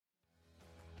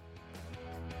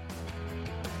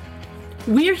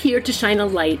We're here to shine a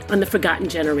light on the forgotten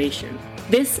generation.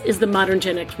 This is the Modern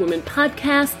Gen X Woman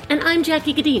podcast, and I'm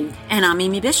Jackie Gadeen. And I'm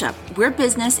Amy Bishop. We're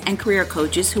business and career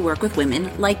coaches who work with women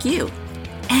like you.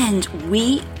 And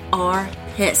we are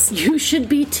pissed. You should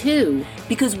be too.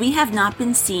 Because we have not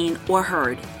been seen or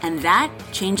heard, and that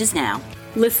changes now.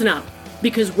 Listen up,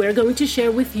 because we're going to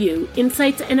share with you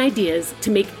insights and ideas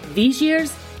to make these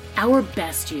years our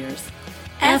best years.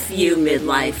 F you,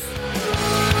 midlife.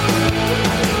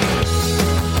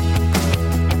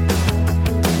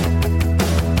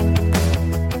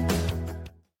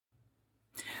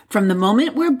 From the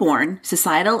moment we're born,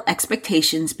 societal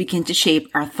expectations begin to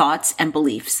shape our thoughts and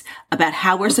beliefs about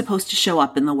how we're supposed to show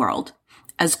up in the world.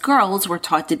 As girls, we're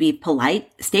taught to be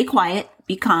polite, stay quiet,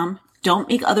 be calm, don't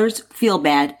make others feel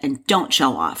bad, and don't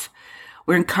show off.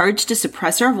 We're encouraged to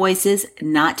suppress our voices,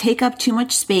 not take up too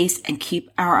much space, and keep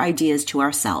our ideas to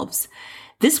ourselves.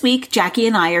 This week, Jackie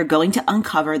and I are going to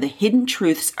uncover the hidden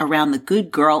truths around the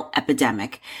good girl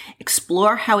epidemic,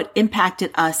 explore how it impacted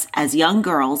us as young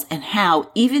girls, and how,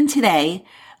 even today,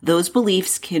 those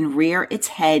beliefs can rear its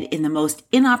head in the most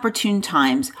inopportune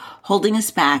times, holding us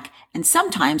back and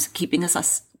sometimes keeping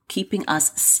us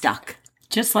stuck.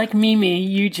 Just like Mimi,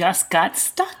 you just got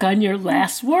stuck on your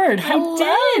last word.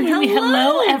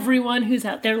 Hello, everyone who's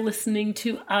out there listening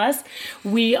to us.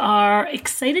 We are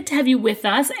excited to have you with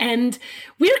us, and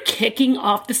we're kicking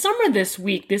off the summer this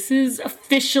week. This is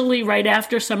officially right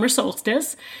after summer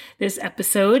solstice, this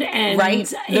episode. And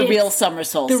right, the real summer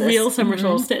solstice. The real summer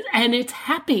solstice, and it's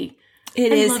happy.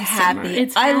 It is happy.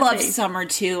 It's happy. I love summer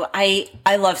too. I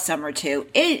love summer too.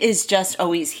 It is just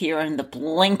always here in the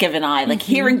blink of an eye, like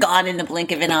here and gone in the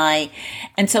blink of an eye.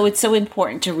 And so it's so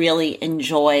important to really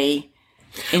enjoy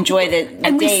the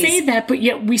and days. We say that, but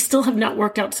yet we still have not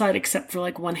worked outside except for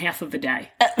like one half of the day.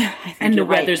 And the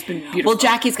weather's been beautiful. Well,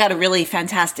 Jackie's got a really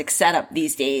fantastic setup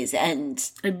these days.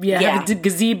 And have a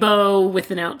gazebo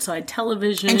with an outside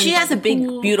television. And she has a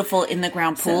big, beautiful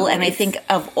in-the-ground pool. And I think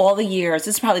of all the years,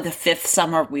 this is probably the 5th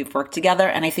summer we've worked together.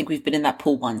 And I think we've been in that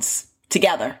pool once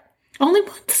together. Only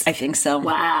once? I think so.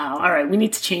 Wow. All right. We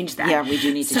need to change that. Yeah, we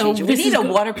do need to change it. We need a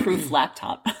waterproof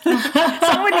laptop.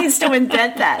 Someone needs to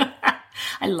invent that.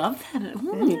 I love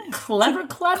that. Clever.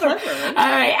 All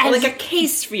right. Like a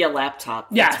case for your laptop.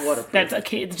 Yes, that's waterproof. That's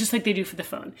okay. Just like they do for the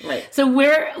phone. Right. So we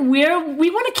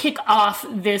want to kick off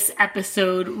this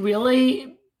episode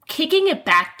really kicking it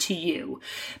back to you,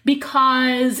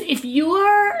 because if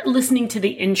you're listening to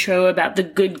the intro about the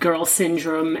good girl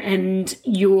syndrome and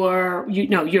you're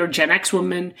a Gen X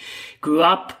woman, grew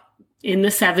up in the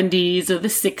 70s or the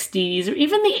 60s or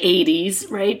even the 80s,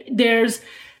 right? There's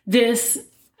this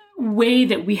way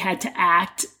that we had to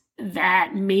act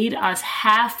that made us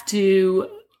have to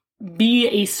be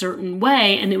a certain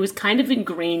way, and it was kind of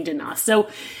ingrained in us. So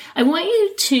I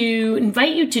want to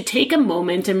invite you to take a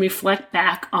moment and reflect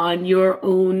back on your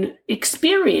own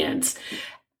experience,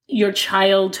 your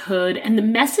childhood, and the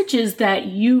messages that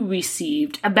you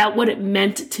received about what it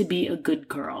meant to be a good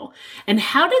girl. And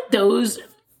how did those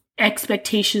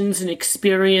expectations and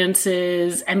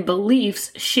experiences and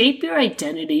beliefs shape your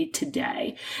identity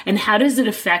today? And how does it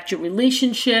affect your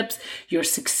relationships, your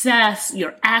success,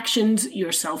 your actions,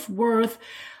 your self-worth?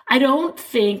 I don't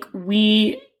think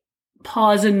we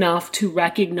pause enough to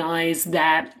recognize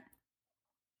that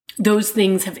those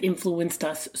things have influenced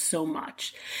us so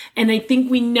much. And I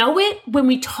think we know it when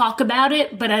we talk about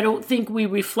it, but I don't think we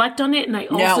reflect on it. And I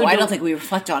don't think we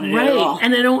reflect on it at all.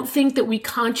 And I don't think that we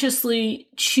consciously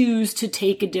choose to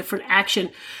take a different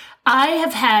action. I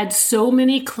have had so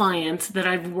many clients that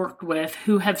I've worked with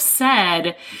who have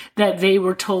said that they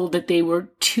were told that they were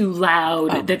too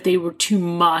loud, that they were too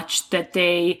much, that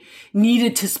they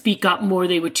needed to speak up more,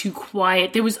 they were too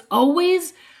quiet. There was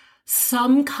always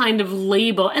some kind of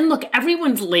label. And look,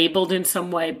 everyone's labeled in some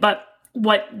way, but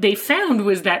what they found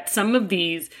was that some of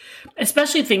these,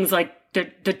 especially things like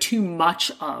the too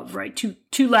much of, right?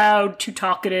 Too loud, too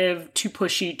talkative, too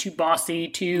pushy, too bossy,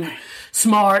 too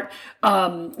smart,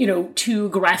 too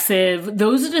aggressive.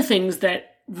 Those are the things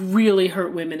that really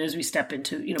hurt women as we step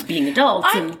into, being adults.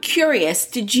 I'm curious,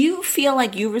 did you feel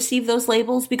like you received those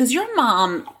labels? Because your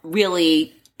mom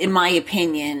really, in my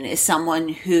opinion, is someone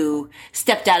who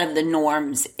stepped out of the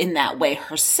norms in that way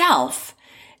herself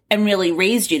and really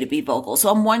raised you to be vocal. So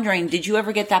I'm wondering, did you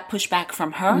ever get that pushback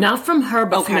from her? Not from her,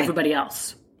 but from everybody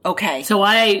else. Okay. So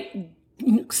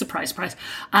surprise,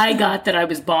 I got that I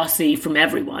was bossy from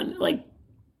everyone. Like,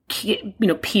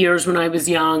 peers when I was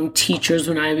young, teachers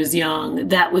when I was young.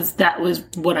 That was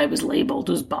what I was labeled,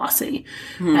 was bossy.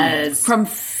 As from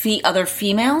other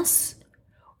females?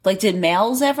 Like, did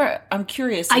males ever? I'm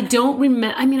curious. I don't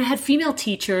remember. I mean, I had female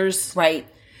teachers. Right.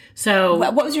 So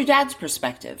what was your dad's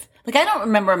perspective? Like, I don't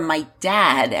remember my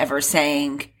dad ever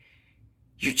saying,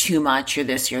 you're too much, you're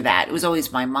this, you're that. It was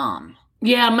always my mom.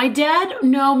 yeah, my dad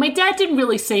didn't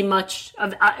really say much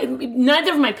of,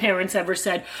 neither of my parents ever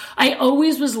said. I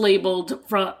always was labeled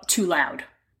too loud.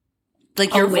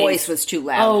 Like your voice was too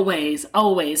loud.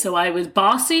 Always. So I was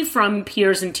bossy from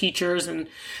peers and teachers,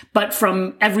 but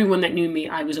from everyone that knew me,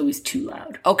 I was always too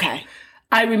loud. Okay.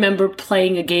 I remember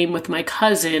playing a game with my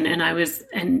cousin, and I was,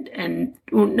 we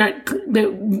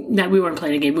weren't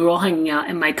playing a game. We were all hanging out,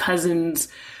 and my cousins,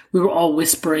 we were all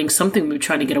whispering something we were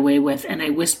trying to get away with, and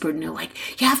I whispered, and they're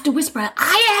like, you have to whisper.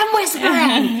 I am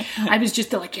whispering. I was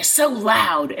just, they're like, you're so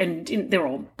loud, and they're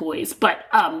all boys, but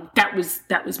that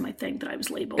was my thing that I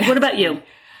was labeled. What about you?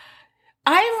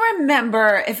 I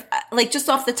remember, just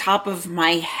off the top of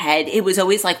my head, it was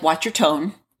always like, watch your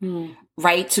tone.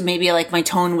 Right? So maybe like my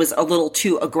tone was a little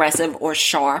too aggressive or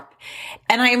sharp.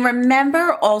 And I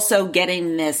remember also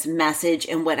getting this message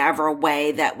in whatever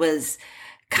way that was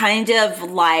kind of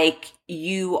like,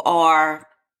 you are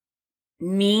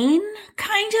mean,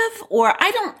 kind of, or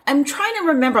I'm trying to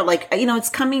remember, like, it's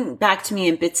coming back to me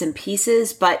in bits and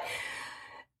pieces, but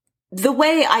the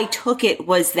way I took it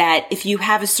was that if you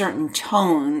have a certain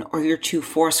tone or you're too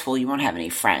forceful, you won't have any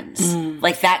friends.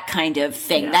 Like that kind of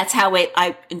thing. Yeah. That's how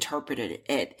I interpreted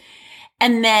it.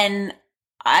 And then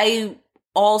it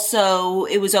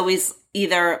was always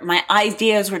either my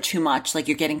ideas were too much, like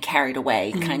you're getting carried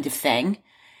away kind of thing.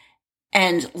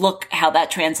 And look how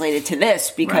that translated to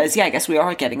this, because I guess we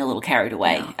are getting a little carried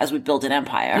away as we build an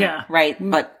empire. Yeah. Right.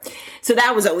 But so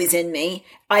that was always in me.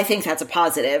 I think that's a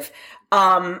positive.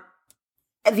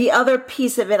 The other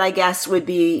piece of it, I guess, would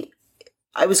be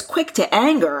I was quick to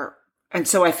anger. And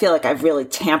so I feel like I've really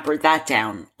tampered that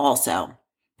down also.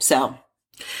 So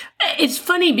it's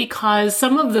funny because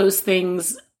some of those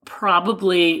things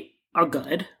probably are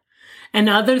good. And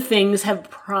other things have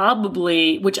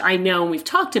probably, which I know and we've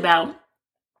talked about,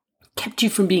 kept you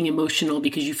from being emotional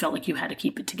because you felt like you had to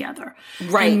keep it together.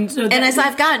 Right. And as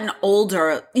I've gotten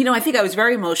older, I think I was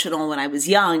very emotional when I was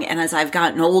young. And as I've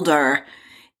gotten older,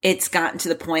 it's gotten to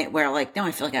the point where, like, no, I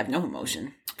feel like I have no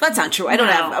emotion. That's not true. I don't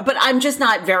have, but I'm just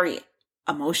not very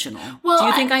emotional. Well, do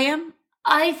you think I am?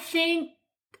 I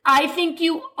think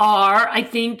you are. I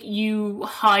think you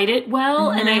hide it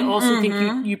well, and I also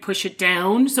think you push it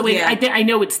down. So I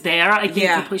know it's there. I think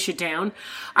you push it down.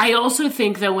 I also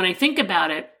think, though, when I think about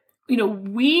it,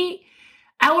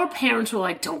 our parents were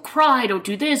like, don't cry, don't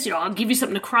do this, I'll give you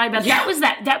something to cry about. Yeah.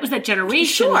 That was that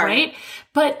generation, right?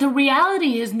 But the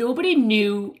reality is nobody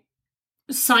knew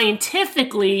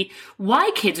scientifically why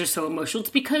kids are so emotional.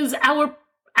 It's because our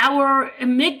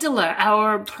amygdala,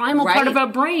 our primal part of our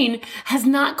brain, has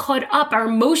not caught up. Our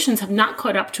emotions have not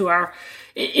caught up to our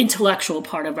intellectual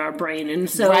part of our brain. And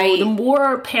so the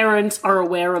more parents are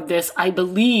aware of this, I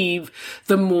believe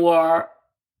the more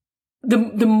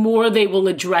they will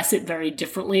address it very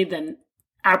differently than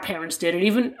our parents did, and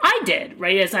even I did,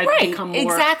 right? As I've become more...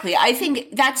 Exactly. I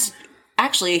think that's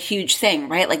actually a huge thing,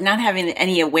 right? Like not having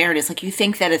any awareness. Like you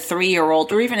think that a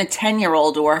 3-year-old or even a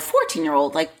 10-year-old or a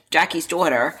 14-year-old, like Jackie's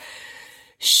daughter,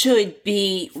 should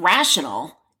be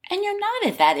rational. And you're not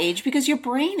at that age because your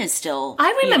brain is still...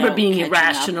 I remember being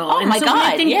irrational. Oh, my God. When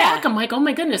I think back, I'm like, oh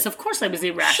my goodness, of course I was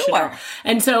irrational. Sure.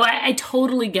 And so I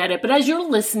totally get it. But as you're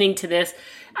listening to this,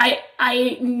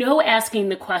 I know asking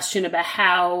the question about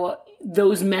how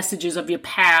those messages of your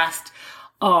past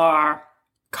are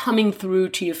coming through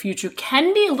to your future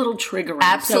can be a little triggering.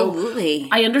 Absolutely. So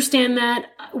I understand that.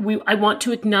 I want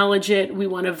to acknowledge it. We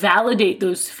want to validate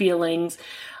those feelings.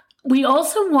 We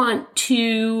also want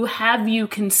to have you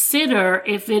consider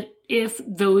if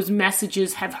those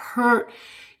messages have hurt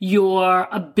your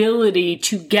ability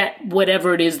to get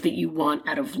whatever it is that you want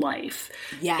out of life.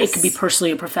 Yes. It could be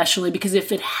personally or professionally, because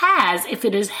if it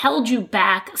has held you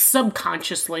back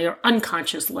subconsciously or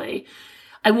unconsciously,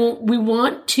 we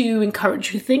want to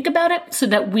encourage you to think about it so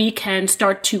that we can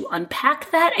start to unpack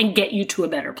that and get you to a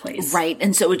better place. Right.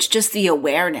 And so it's just the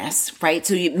awareness, right?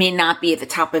 So it may not be at the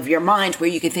top of your mind where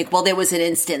you can think, well, there was an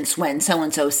instance when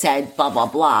so-and-so said blah, blah,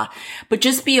 blah. But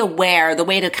just be aware. The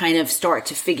way to kind of start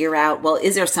to figure out, well,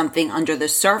 is there something under the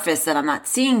surface that I'm not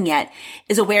seeing yet,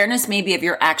 is awareness maybe of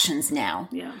your actions now.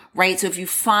 Yeah. Right? So if you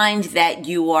find that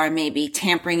you are maybe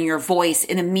tampering your voice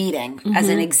in a meeting, as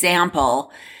an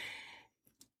example,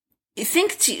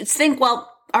 think,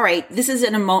 well, all right, this is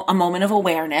a moment of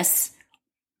awareness.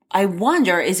 I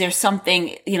wonder, is there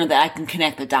something, that I can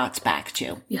connect the dots back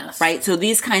to? Yes. Right? So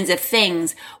these kinds of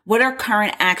things, what are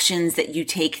current actions that you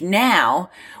take now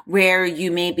where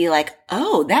you may be like,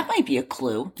 oh, that might be a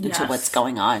clue into what's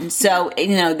going on. So,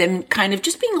 then kind of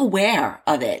just being aware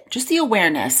of it, just the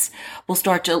awareness will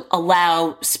start to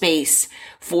allow space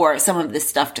for some of this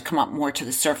stuff to come up more to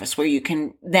the surface where you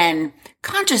can then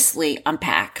consciously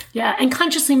unpack. Yeah. And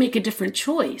consciously make a different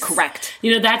choice. Correct.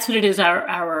 That's what it is.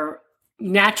 Our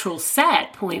natural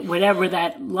set point, whatever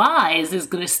that lies, is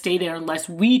going to stay there unless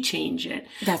we change it.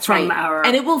 That's from right.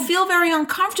 And it will feel very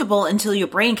uncomfortable until your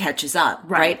brain catches up,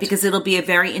 right? Because it'll be a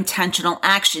very intentional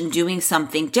action doing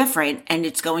something different, and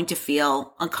it's going to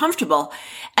feel uncomfortable.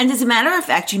 And as a matter of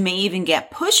fact, you may even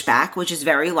get pushback, which is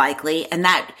very likely. And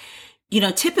that,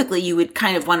 typically you would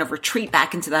kind of want to retreat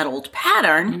back into that old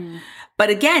pattern. Mm. But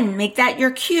again, make that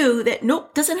your cue that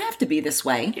nope, doesn't have to be this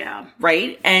way. Yeah.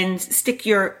 Right? And stick to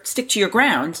your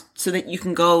ground so that you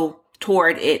can go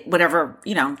toward it, whatever,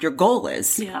 your goal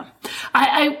is. Yeah.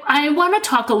 I want to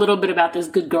talk a little bit about this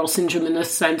good girl syndrome in the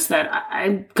sense that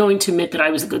I'm going to admit that I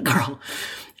was a good girl.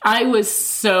 I was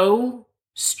so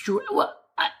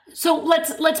so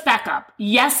let's back up.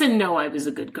 Yes and no, I was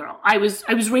a good girl. I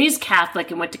was raised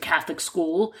Catholic and went to Catholic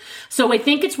school. So I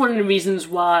think it's one of the reasons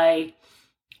why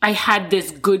I had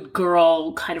this good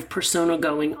girl kind of persona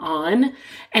going on.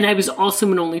 And I was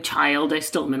also an only child. I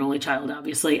still am an only child,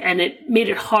 obviously. And it made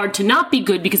it hard to not be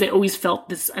good because I always felt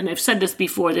this, and I've said this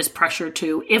before, this pressure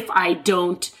to, if I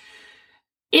don't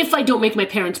make my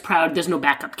parents proud, there's no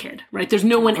backup kid, right? There's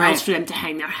no one else for them to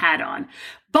hang their hat on.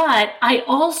 But I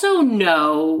also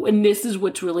know, and this is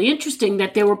what's really interesting,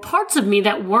 that there were parts of me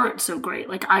that weren't so great.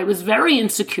 Like I was very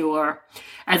insecure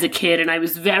as a kid, and I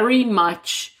was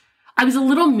a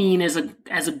little mean as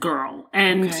a girl.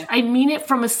 And I mean it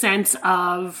from a sense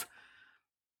of,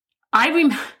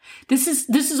 this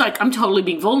is like, I'm totally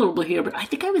being vulnerable here, but I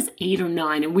think I was 8 or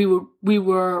 9 and we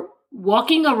were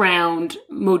walking around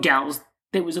Modell's.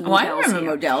 There was a Modell's. I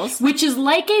remember Modell's. Which is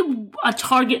like a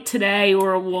Target today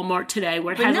or a Walmart today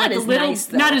where it has like a little,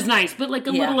 not as nice, but like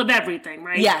a little of everything,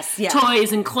 right? Yes, yeah.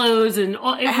 Toys and clothes and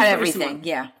all. It had everything,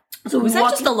 yeah. So was that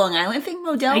just a Long Island thing,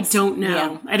 Modell's? I don't know.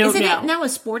 Yeah. I don't know. Isn't it now a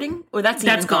sporting? Or that's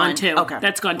gone too. Okay.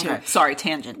 That's gone too. Okay. Sorry,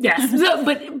 tangent. Yes. So,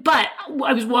 but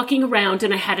I was walking around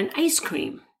and I had an ice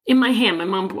cream in my hand. My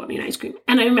mom bought me an ice cream.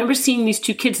 And I remember seeing these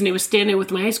 2 kids and they were standing there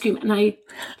with my ice cream. And I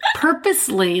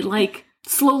purposely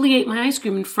slowly ate my ice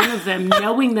cream in front of them,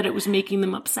 knowing that it was making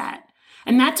them upset.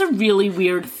 And that's a really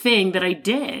weird thing that I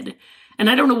did. And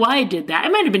I don't know why I did that. I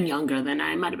might have been younger than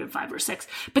I might have been 5 or 6.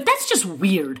 But that's just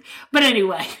weird. But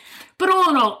anyway,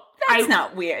 all in all. That's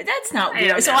not weird.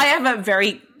 So I have a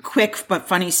very quick but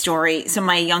funny story. So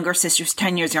my younger sister's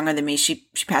 10 years younger than me. She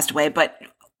passed away. But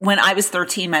when I was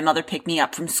 13, my mother picked me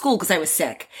up from school because I was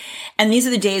sick. And these are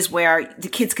the days where the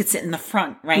kids could sit in the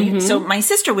front, right? Mm-hmm. So my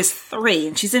sister was 3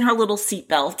 and she's in her little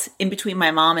seatbelt in between my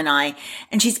mom and I.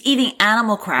 And she's eating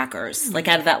animal crackers,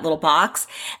 out of that little box.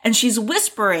 And she's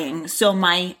whispering. So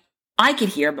I could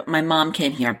hear, but my mom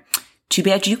can't hear. Too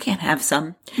bad you can't have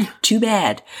some. Too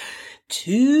bad.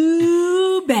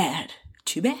 Too bad.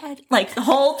 Too bad. The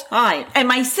whole time. And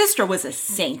my sister was a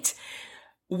saint.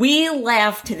 We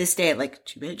laugh to this day,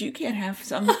 too bad you can't have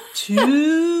some.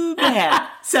 Too bad.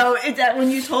 So when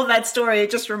you told that story,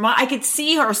 it just I could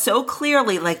see her so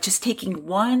clearly, just taking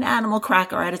one animal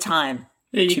cracker at a time.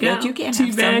 There you Too go. bad you can't Too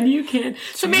have bad some. you can't.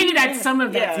 So maybe that's some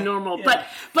of that's normal. Yeah.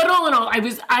 But all in all,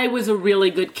 I was a really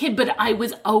good kid, but I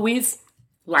was always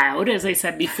loud, as I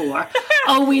said before.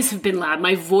 Always have been loud.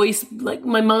 My voice,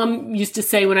 my mom used to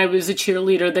say when I was a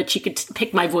cheerleader that she could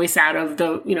pick my voice out of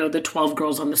the 12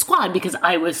 girls on the squad because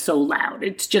I was so loud.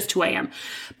 It's just who I am.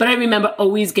 But I remember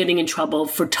always getting in trouble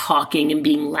for talking and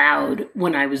being loud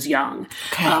when I was young.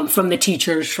 Okay. From the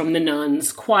teachers, from the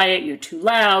nuns. Quiet, you're too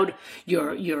loud,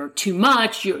 you're too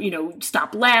much,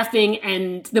 stop laughing.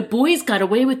 And the boys got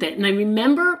away with it. And I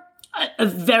remember a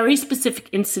very specific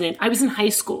incident. I was in high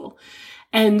school.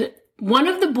 And one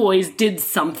of the boys did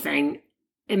something,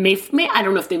 and I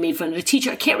don't know if they made fun of the teacher.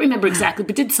 I can't remember exactly,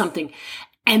 but did something.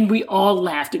 And we all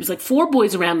laughed. It was 4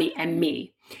 boys around me and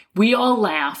me. We all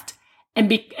laughed.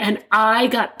 And I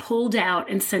got pulled out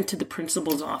and sent to the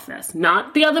principal's office.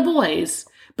 Not the other boys,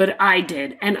 but I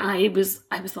did. And I was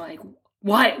like,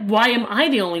 why am I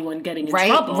the only one getting in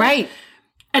trouble? Right.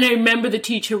 And I remember the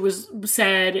teacher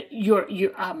said, you're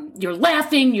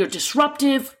laughing, you're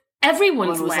disruptive. Everyone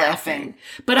was laughing.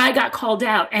 But I got called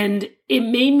out, and it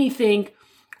made me think,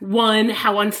 one,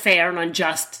 how unfair and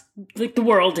unjust like the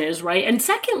world is, right? And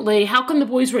secondly, how come the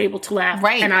boys were able to laugh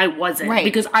and I wasn't? Right.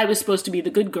 Because I was supposed to be the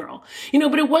good girl.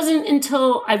 But it wasn't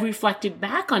until I reflected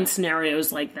back on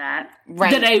scenarios like that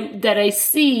that I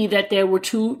see that there were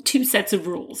two sets of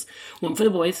rules. One for the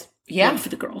boys, one for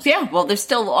the girls. Yeah, well, there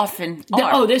still often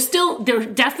are. There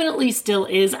definitely still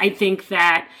is. I think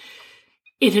that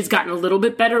it has gotten a little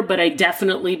bit better, but I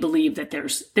definitely believe that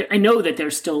I know that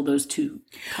there's still those two.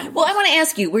 Well, I want to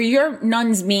ask you, were your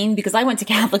nuns mean? Because I went to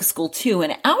Catholic school too,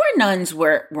 and our nuns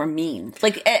were mean,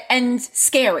 and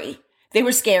scary. They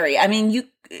were scary. I mean,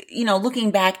 looking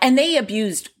back, and they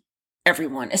abused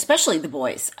everyone, especially the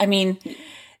boys. I mean,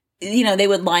 they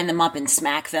would line them up and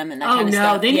smack them and that kind of stuff.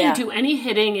 Oh, no, they didn't do any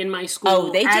hitting in my school.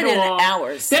 Oh, they did it in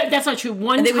ours. That's not true.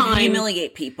 They would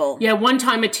humiliate people. Yeah, one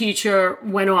time a teacher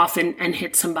went off and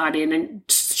hit somebody, and then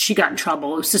she got in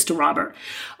trouble. It was Sister Robert.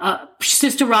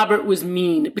 Sister Robert was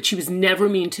mean, but she was never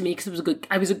mean to me because I was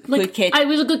a good kid. I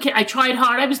was a good kid. I tried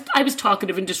hard. I was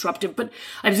talkative and disruptive, but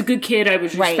I was a good kid. I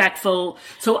was respectful.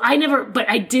 So but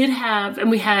I did have,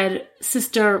 and we had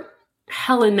Sister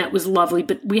Helen that was lovely,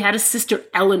 but we had a Sister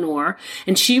Eleanor,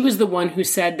 and she was the one who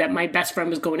said that my best friend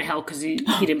was going to hell because he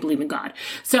didn't believe in God.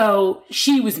 So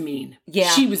she was mean. Yeah,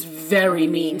 she was very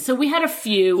mean. So we had a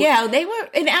few. Yeah, they were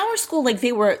in our school. Like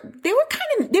they were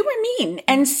mean,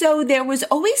 and so there was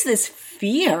always this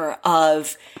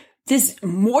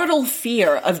mortal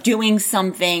fear of doing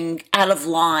something out of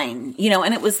line,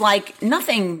 and it was like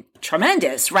nothing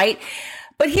tremendous, right?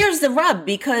 But here's the rub,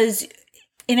 because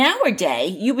in our day,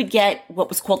 you would get what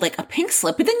was called like a pink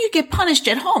slip, but then you get punished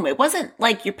at home. It wasn't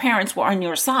like your parents were on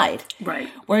your side. Right.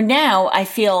 Where now I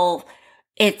feel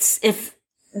it's if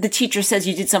the teacher says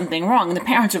you did something wrong, the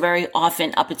parents are very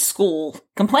often up at school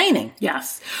complaining.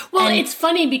 Yes. Well, it's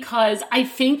funny because I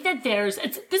think that this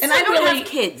and is I don't have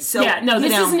kids. So,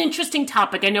 this is an interesting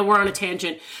topic. I know we're on a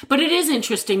tangent, but it is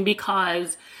interesting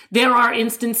because there are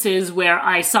instances where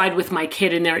I side with my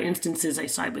kid, and there are instances I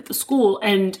side with the school.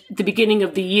 And at the beginning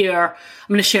of the year, I'm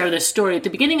going to share this story. At the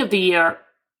beginning of the year,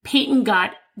 Peyton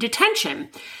got detention.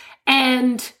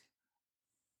 And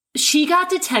she got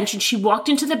detention. She walked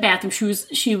into the bathroom.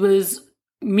 She was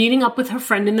meeting up with her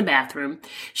friend in the bathroom.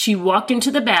 She walked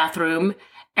into the bathroom,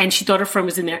 and she thought her friend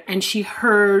was in there. And she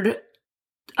heard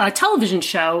a television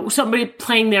show, somebody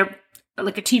playing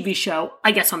like a TV show,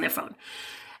 I guess on their phone.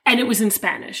 And it was in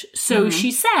Spanish. So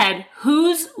she said,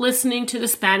 who's listening to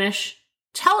Spanish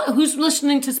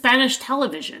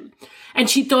television? And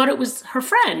she thought it was her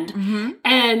friend. Mm-hmm.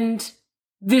 And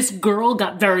this girl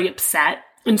got very upset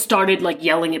and started like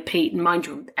yelling at Peyton, mind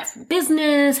your effing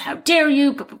business, how dare you?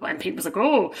 And Peyton was like,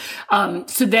 oh.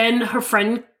 So then her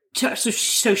friend,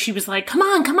 so she was like, come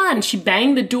on. And she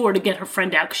banged the door to get her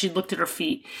friend out because she looked at her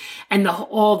feet. And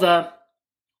all the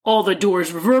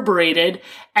doors reverberated,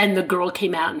 and the girl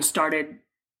came out and started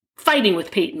fighting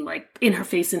with Peyton, like in her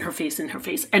face. And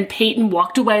Peyton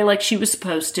walked away like she was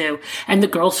supposed to, and the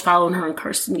girls following her and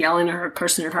cursing, yelling at her,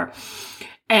 cursing at her.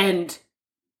 And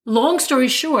long story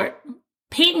short,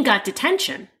 Peyton got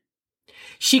detention.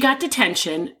 She got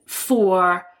detention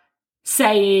for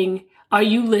saying, are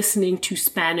you listening to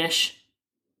Spanish?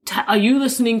 Are you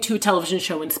listening to a television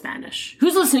show in Spanish?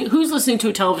 Who's listening to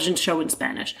a television show in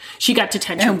Spanish? She got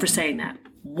detention for saying that.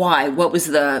 Why? What was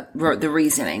the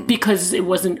reasoning? Because it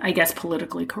wasn't, I guess,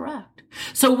 politically correct.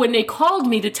 So when they called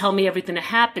me to tell me everything that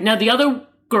happened, now the other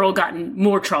girl got in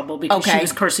more trouble because she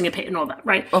was cursing at Peyton and all that,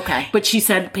 right? Okay. But she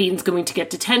said Peyton's going to get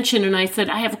detention, and I said,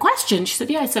 I have a question. She said,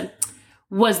 yeah. I said,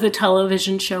 was the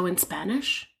television show in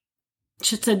Spanish?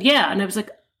 She said, yeah. And I was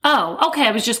like, oh, okay.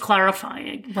 I was just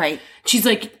clarifying. Right. She's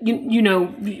like,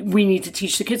 we need to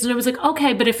teach the kids. And I was like,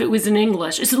 okay, but if it was in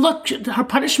English. I said, look, her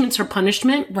punishment's her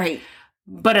punishment. Right.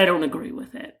 But I don't agree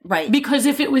with it. Right. Because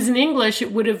if it was in English,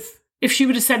 if she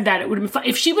would have said that, it would have been fine.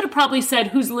 If she would have probably said,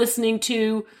 who's listening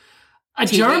to a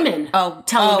TV? German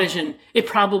television, it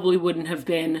probably wouldn't have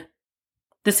been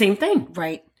the same thing.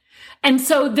 Right. And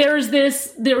so there's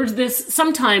this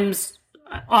sometimes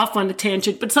off on a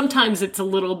tangent, but sometimes it's a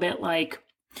little bit like,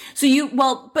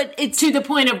 but it's to the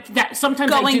point of that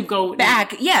sometimes I do go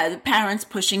back. Yeah, the parents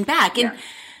pushing back. And,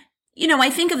 I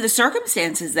think of the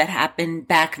circumstances that happened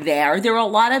back there. There were a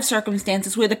lot of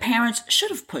circumstances where the parents should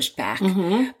have pushed back,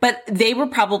 but they were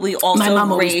probably also my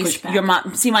mom raised. Always pushed back. Your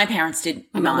mom, see, my parents did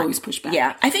my not. Mom always pushed back.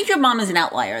 Yeah, I think your mom is an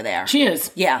outlier there. She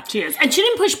is. Yeah, she is, and she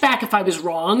didn't push back if I was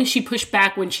wrong. She pushed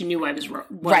back when she knew I was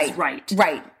right.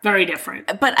 Right. Very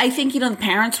different. But I think the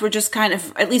parents were just kind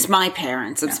of, at least my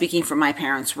parents. I'm speaking for my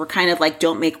parents. Were kind of like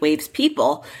don't make waves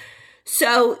people.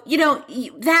 So,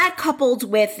 that coupled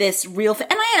with this real thing,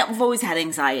 and I've always had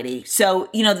anxiety. So,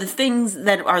 the things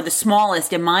that are the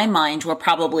smallest in my mind were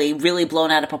probably really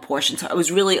blown out of proportion. So I was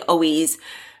really always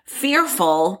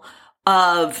fearful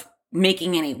of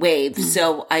making any waves.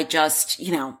 So I just,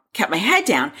 kept my head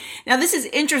down. Now, this is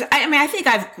interesting. I think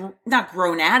I've not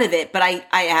grown out of it, but I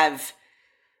have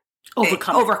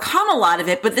overcome a lot of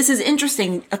it. But this is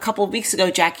interesting. A couple of weeks ago,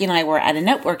 Jackie and I were at a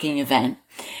networking event,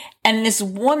 and this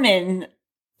woman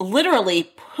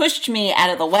literally pushed me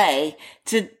out of the way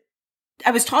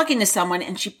I was talking to someone,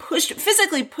 and she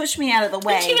physically pushed me out of the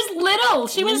way. And she was little.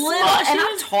 She was little, small. and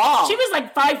I'm tall. She was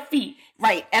like 5 feet.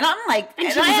 Right. And I'm like,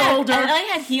 and she was older. And I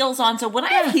had heels on. So when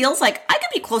I have heels, like I could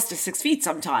be close to 6 feet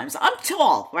sometimes. I'm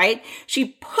tall, right?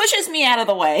 She pushes me out of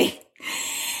the way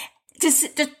to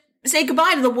say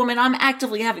goodbye to the woman I'm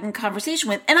actively having a conversation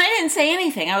with. And I didn't say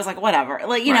anything. I was like, whatever.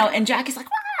 Like, and Jackie's like,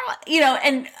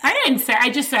 and I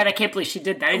just said, I can't believe she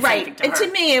did that. I didn't say anything to her. And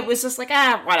to me, it was just like,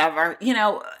 whatever,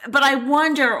 but I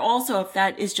wonder also if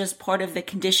that is just part of the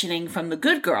conditioning from the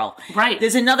good girl. Right.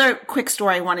 There's another quick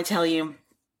story I want to tell you.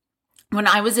 When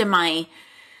I was in my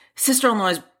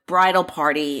sister-in-law's bridal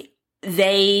party,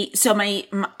 this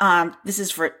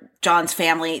is for John's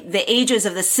family, the ages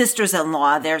of the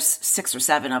sisters-in-law, there's 6 or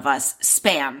 7 of us,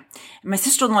 span. And my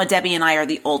sister-in-law, Debbie, and I are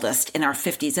the oldest in our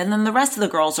 50s. And then the rest of the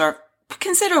girls are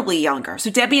considerably younger. So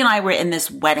Debbie and I were in this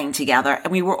wedding together,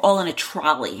 and we were all in a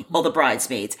trolley, all the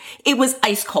bridesmaids. It was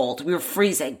ice cold. We were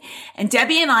freezing. And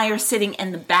Debbie and I are sitting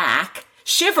in the back,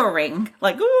 shivering,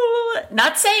 like, ooh,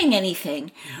 not saying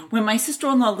anything, when my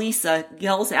sister-in-law Lisa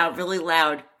yells out really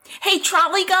loud, "Hey,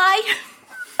 trolley guy,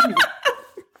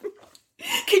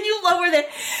 can you lower that?"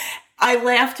 I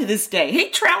laugh to this day. Hey,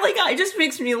 trolley guy, just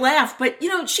makes me laugh. But,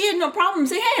 she had no problem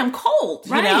saying, "Hey, I'm cold,"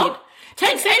 Right.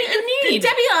 Say what you need.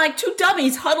 Debbie and I, like 2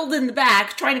 dummies huddled in the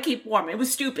back trying to keep warm. It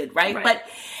was stupid, right? But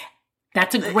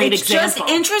that's a great example. It's just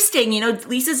interesting.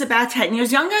 Lisa's about 10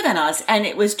 years younger than us, and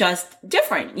it was just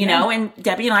different, and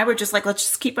Debbie and I were just like, let's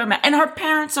just keep our and her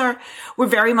parents were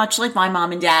very much like my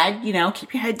mom and dad,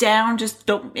 keep your head down, just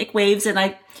don't make waves. And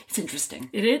it's interesting.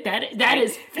 It is. That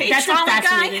is, hey, that's Charlie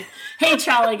fascinating. Guy. Hey,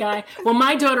 Charlie guy. Well,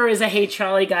 my daughter is a hey,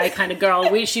 Charlie guy kind of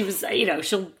girl. She was,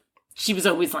 she was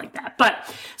always like that. But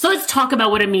so let's talk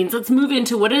about what it means. Let's move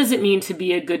into what does it mean to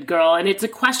be a good girl? And it's a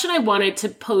question I wanted to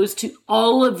pose to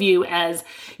all of you as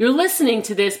you're listening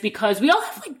to this, because we all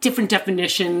have like different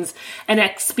definitions and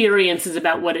experiences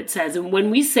about what it says. And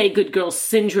when we say good girl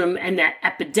syndrome and that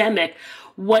epidemic,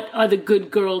 what are the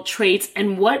good girl traits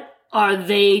and what are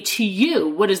they to you?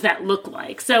 What does that look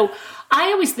like? So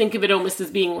I always think of it almost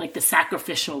as being like the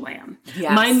sacrificial lamb.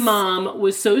 Yes. My mom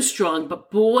was so strong,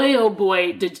 but boy, oh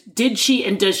boy, did she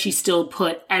and does she still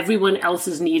put everyone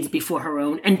else's needs before her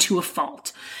own, and to a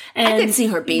fault. And I could see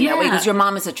her being that way because your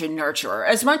mom is such a nurturer.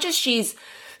 As much as she's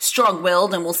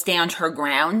strong-willed and will stand her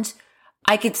ground,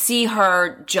 I could see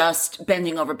her just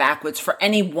bending over backwards for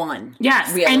anyone.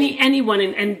 Yes, really. anyone,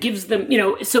 and gives them,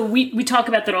 so we talk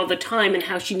about that all the time and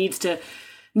how she needs to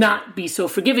not be so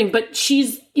forgiving. But she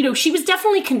was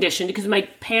definitely conditioned because my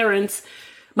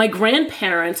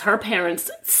grandparents, her parents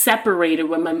separated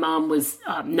when my mom was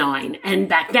 9. And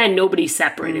back then, nobody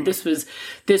separated. This was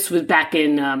back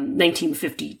in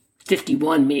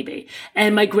 1951 maybe.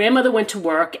 And my grandmother went to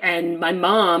work, and my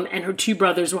mom and her 2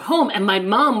 brothers were home. And my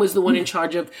mom was the one in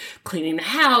charge of cleaning the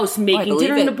house, making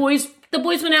dinner. And the boys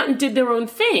went out and did their own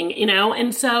thing,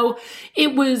 And so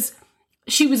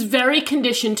she was very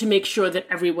conditioned to make sure that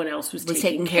everyone else was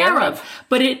taken care of.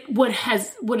 But what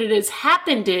has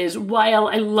happened is, while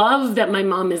I love that my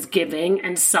mom is giving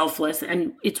and selfless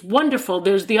and it's wonderful,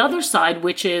 there's the other side,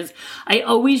 which is I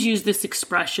always use this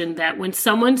expression that when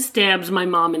someone stabs my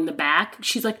mom in the back,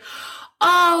 she's like,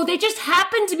 "Oh, they just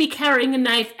happened to be carrying a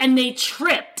knife and they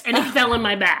tripped and it fell in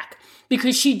my back."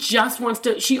 Because she just wants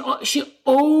to, she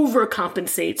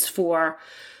overcompensates for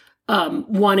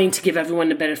wanting to give everyone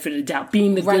the benefit of the doubt,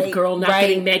 being the good girl, not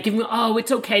getting mad, giving, "Oh,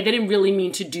 it's okay, they didn't really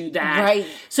mean to do that." Right.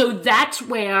 So that's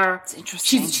where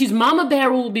she's Mama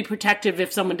Bear will be protective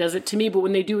if someone does it to me, but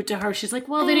when they do it to her, she's like,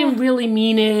 "Well, they didn't really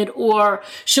mean it," or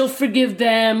she'll forgive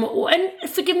them. And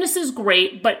forgiveness is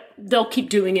great, but they'll keep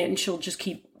doing it and she'll just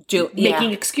keep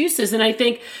making excuses. And I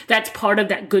think that's part of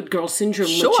that good girl syndrome,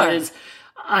 which is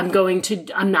I'm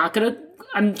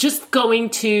just going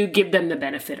to give them the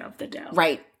benefit of the doubt.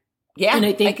 Right. Yeah, and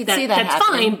I think could see that that's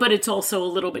happening. fine, but it's also a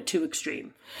little bit too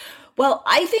extreme. Well,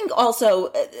 I think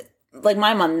also, like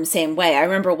my mom, the same way. I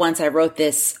remember once I wrote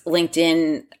this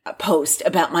LinkedIn post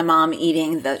about my mom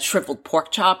eating the shriveled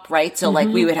pork chop, right? So like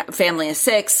we would have a family of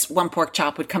 6, 1 pork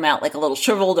chop would come out like a little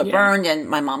shriveled or burned, and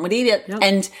my mom would eat it. Yep.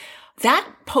 And that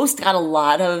post got a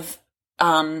lot of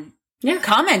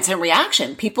comments and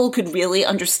reaction. People could really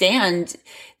understand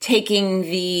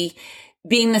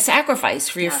being the sacrifice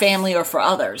for your family or for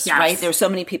others, right? There's so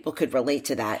many people could relate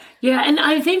to that. Yeah, and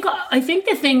I think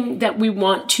the thing that we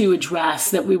want to address,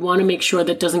 that we want to make sure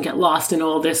that doesn't get lost in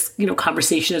all this,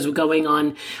 conversation as we're going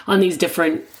on these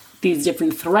different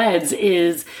threads,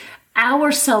 is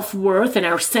our self-worth and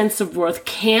our sense of worth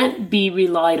can't be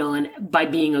relied on by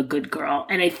being a good girl.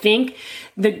 And I think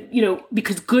that,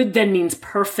 because good then means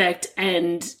perfect,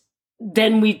 and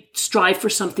then we strive for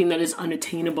something that is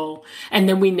unattainable, and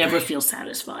then we never feel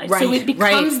satisfied. Right, so it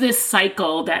becomes this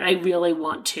cycle that I really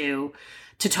want to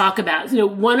talk about.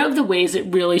 One of the ways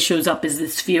it really shows up is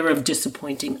this fear of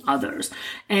disappointing others.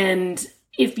 And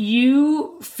if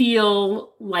you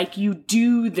feel like you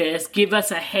do this, give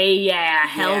us a hey, yeah,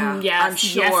 hell, yes, I'm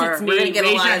sure. Yes, it's me,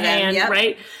 raise your hand,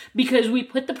 right? Because we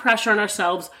put the pressure on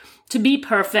ourselves to be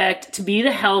perfect, to be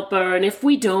the helper. And if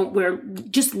we don't, we're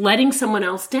just letting someone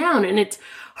else down. And it's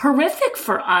horrific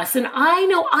for us. And I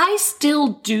know I still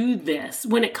do this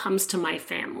when it comes to my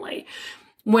family.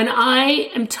 When I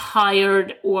am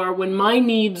tired, or when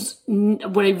when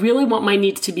I really want my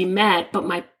needs to be met, but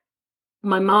my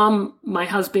mom, my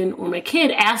husband, or my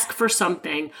kid ask for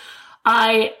something,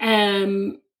 I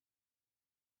am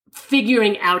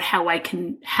figuring out how I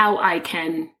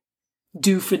can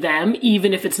do for them,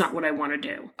 even if it's not what I want to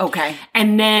do. Okay.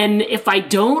 And then if I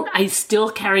don't, I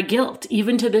still carry guilt,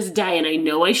 even to this day. And I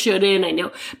know I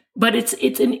shouldn't, but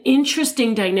it's an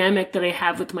interesting dynamic that I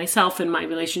have with myself and my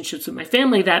relationships with my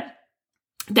family, that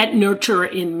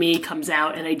nurturer in me comes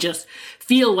out, and I just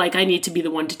feel like I need to be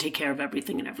the one to take care of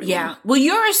everything and everything. Yeah. Well,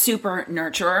 you're a super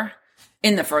nurturer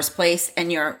in the first place,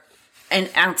 and you're an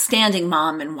outstanding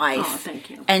mom and wife. Oh, thank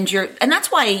you. And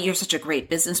that's why you're such a great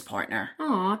business partner.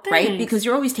 Oh, thanks. Right? Because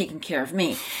you're always taking care of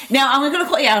me. Now, I'm going to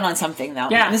call you out on something, though.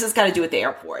 Yeah. And this has got to do with the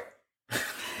airport.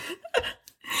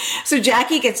 So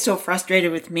Jackie gets so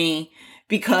frustrated with me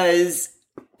because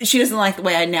she doesn't like the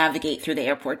way I navigate through the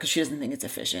airport, because she doesn't think it's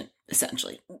efficient,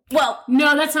 essentially. Well,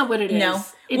 no, that's not what it is. No.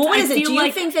 Well, what is it? Do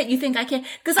you think that you think I can?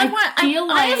 Because I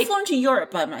have flown to Europe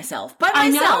by myself. I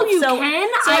know you can.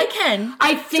 So I can.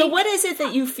 I think. So what is it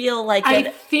that you feel like? I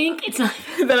think it's not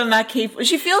that I'm not capable. I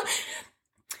feel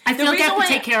like I have to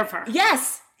take care of her.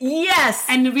 Yes.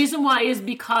 And the reason why is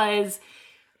because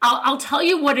I'll tell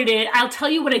you what it is. I'll tell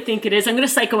you what I think it is. I'm going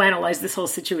to psychoanalyze this whole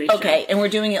situation. Okay, and we're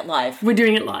doing it live.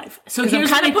 So I'm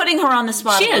kind of putting her on the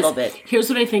spot a little bit. Here's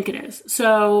what I think it is.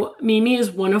 So Mimi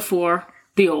is one of four,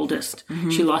 the oldest.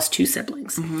 Mm-hmm. She lost two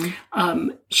siblings. Mm-hmm.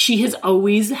 She has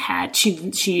always had.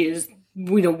 She is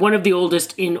one of the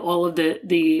oldest in all of the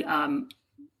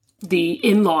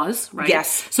in-laws, right?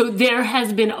 Yes. So there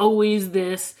has been always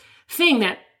this thing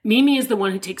that Mimi is the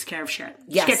one who takes care of shit.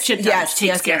 Yes. Gets shit done.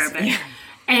 Takes care of it. Yeah.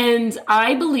 And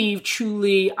I believe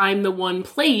truly I'm the one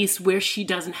place where she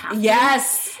doesn't have to.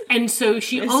 Yes. And so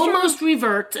she almost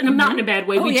reverts, and I'm not in a bad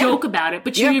way, we joke about it,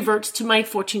 but she reverts to my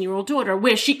 14-year-old daughter,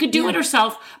 where she could do it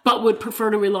herself, but would prefer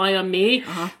to rely on me.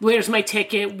 Uh-huh. Where's my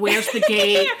ticket? Where's the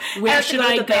gate? Where should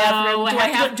I go? Do I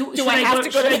have to go? Do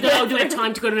I have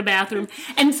time to go to the bathroom?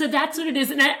 And so that's what it is.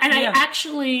 And I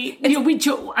actually, we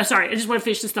joke. Sorry, I just want to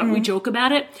finish this thought. Mm-hmm. We joke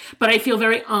about it, but I feel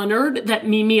very honored that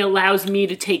Mimi allows me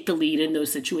to take the lead in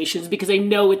those situations, because I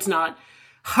know it's not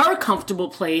her comfortable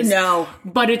place. No.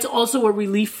 But it's also a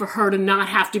relief for her to not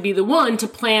have to be the one to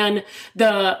plan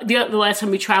the last time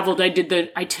we traveled, I did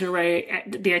the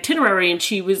itinerary,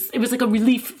 and it was like a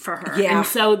relief for her. Yeah. And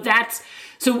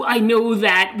so I know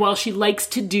that while she likes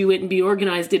to do it and be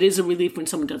organized, it is a relief when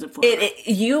someone does it for her.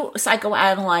 You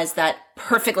psychoanalyze that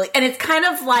perfectly. And it's kind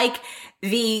of like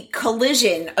the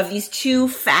collision of these two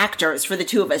factors for the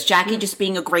two of us. Jackie just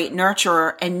being a great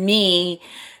nurturer, and me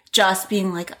just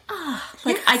being like,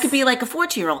 I could be like a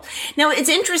 14-year-old. Now, it's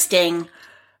interesting.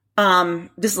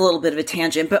 This is a little bit of a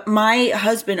tangent, but my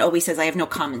husband always says I have no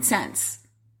common sense.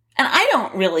 And I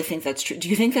don't really think that's true. Do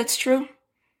you think that's true?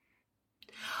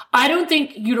 I don't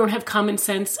think you don't have common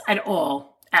sense at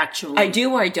all, actually. I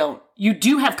do or I don't? You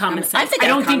do have common sense. I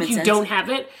don't think you don't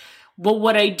have it. Well,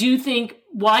 what I do think,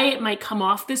 why it might come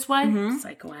off this way,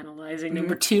 psychoanalyzing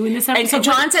number 2 in this episode. And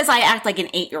John says I act like an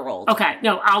 8-year-old. Okay,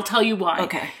 no, I'll tell you why.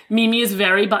 Okay. Mimi is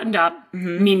very buttoned up.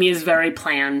 Mm-hmm. Mimi is very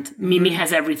planned. Mm-hmm. Mimi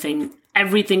has everything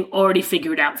already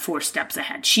figured out 4 steps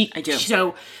ahead. I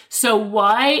do. So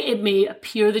why it may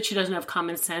appear that she doesn't have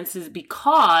common sense is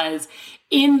because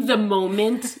in the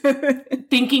moment,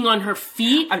 thinking on her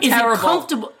feet isn't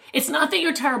comfortable. It's not that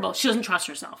you're terrible. She doesn't trust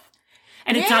herself.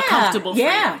 And it's not comfortable for you.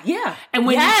 Yeah. And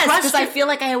when you trust, because I feel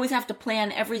like I always have to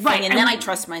plan everything, and then I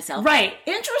trust myself. Right.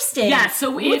 Interesting. Yeah.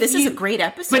 So this is a great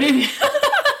episode.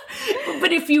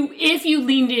 but if you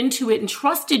leaned into it and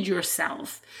trusted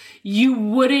yourself, you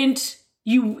wouldn't.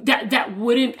 That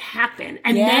wouldn't happen.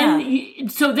 And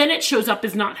then it shows up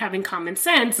as not having common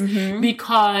sense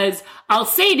because I'll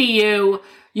say to you,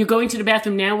 you're going to the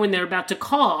bathroom now when they're about to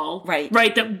call, right?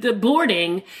 The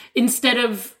boarding instead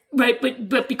of, right.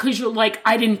 But because you're like,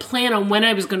 I didn't plan on when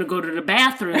I was going to go to the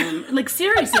bathroom. Like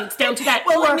seriously, it's down to that.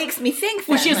 Well, it makes me think that.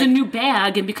 Well, she has a new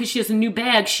bag, and because she has a new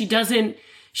bag, she doesn't,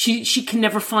 she can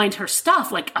never find her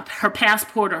stuff, like her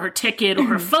passport or her ticket or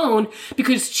her phone,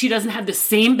 because she doesn't have the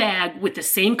same bag with the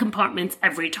same compartments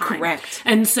every time. Correct.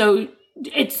 And so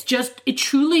it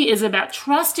truly is about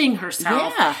trusting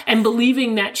herself and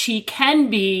believing that she can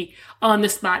be on the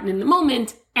spot and in the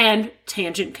moment. And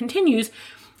tangent continues.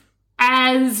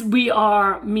 As we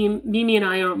are, Mimi and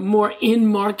I are more in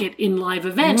market in live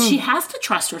events, she has to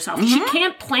trust herself. She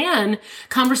can't plan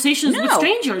conversations with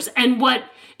strangers. And what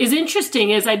is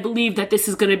interesting is I believe that this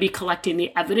is going to be collecting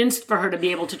the evidence for her to be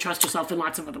able to trust herself in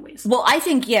lots of other ways. Well, I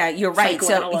think, you're right.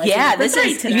 So, this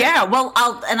is, well,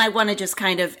 I want to just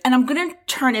kind of, and I'm going to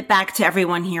turn it back to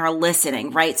everyone here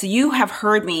listening, right? So you have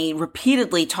heard me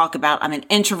repeatedly talk about, I'm an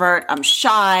introvert, I'm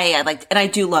shy, and I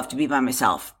do love to be by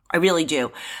myself. I really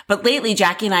do. But lately,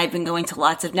 Jackie and I have been going to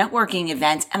lots of networking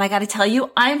events, and I got to tell you,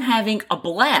 I'm having a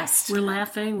blast. We're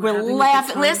laughing. We're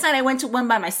laughing. Last night I went to one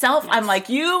by myself. Yes. I'm like,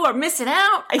 you are missing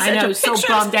out. I know, so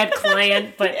bummed that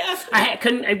client, but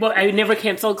I never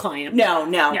canceled client. No.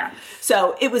 Yeah.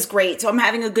 So it was great. So I'm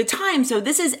having a good time. So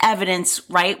this is evidence,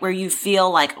 right, where you feel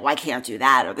like, oh, I can't do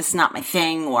that, or this is not my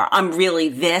thing, or I'm really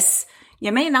this.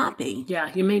 You may not be.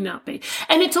 Yeah, you may not be.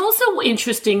 And it's also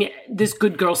interesting, this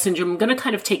good girl syndrome. I'm going to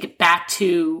kind of take it back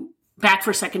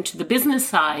for a second to the business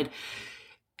side.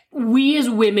 We as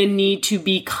women need to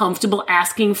be comfortable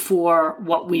asking for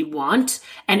what we want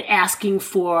and asking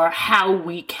for how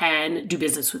we can do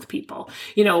business with people.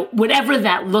 You know, whatever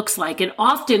that looks like. And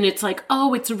often it's like,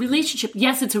 oh, it's a relationship.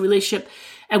 Yes, it's a relationship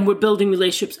and we're building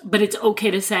relationships, but it's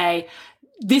okay to say,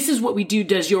 this is what we do.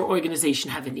 Does your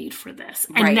organization have a need for this?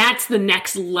 And that's the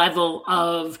next level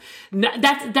of,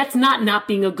 that's not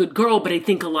being a good girl, but I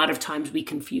think a lot of times we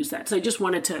confuse that. So I just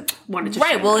wanted to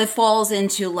right. Well, it falls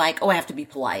into like, oh, I have to be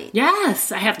polite.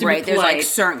 Yes, I have to be polite. There's like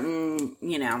certain,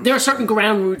 there are certain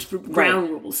ground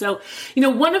rules. So,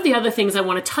 one of the other things I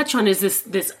want to touch on is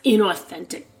this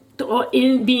inauthentic. Or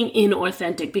in being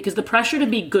inauthentic, because the pressure to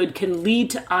be good can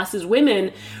lead to us as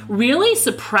women really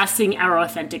suppressing our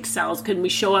authentic selves. Can we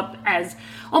show up as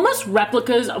almost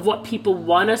replicas of what people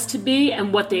want us to be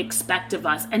and what they expect of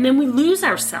us? And then we lose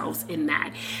ourselves in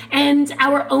that. And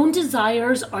our own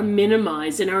desires are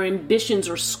minimized and our ambitions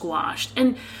are squashed.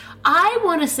 And I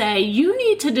want to say you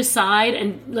need to decide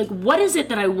and like, what is it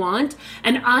that I want?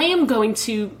 And I am going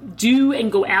to do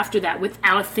and go after that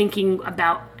without thinking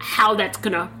about how that's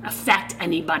going to affect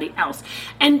anybody else.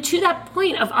 And to that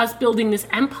point of us building this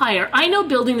empire, I know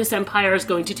building this empire is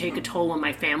going to take a toll on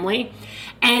my family.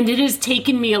 And it has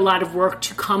taken me a lot of work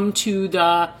to come to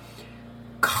the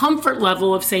comfort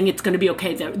level of saying it's going to be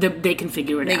okay. They can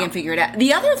figure it out. They can figure it out.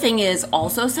 The other thing is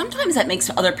also sometimes that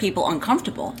makes other people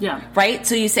uncomfortable. Yeah. Right?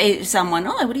 So you say to someone,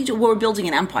 oh, what do you do? Well, we're building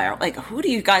an empire. Like, who do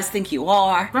you guys think you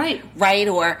are? Right. Right?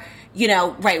 Or,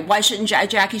 why shouldn't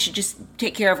Jackie should just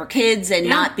take care of her kids and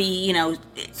not be,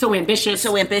 so ambitious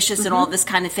and all this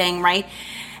kind of thing, right?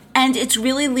 And it's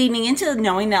really leaning into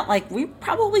knowing that, like, we're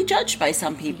probably judged by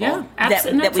some people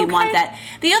that we want that.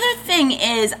 The other thing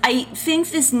is, I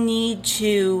think this need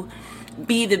to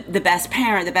be the best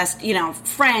parent, the best,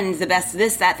 friend, the best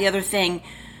this, that, the other thing,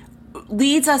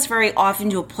 leads us very often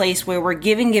to a place where we're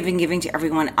giving to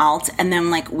everyone else. And then,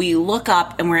 like, we look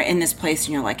up and we're in this place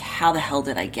and you're like, how the hell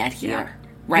did I get here? Yeah.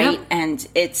 Right? Yep. And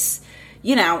it's,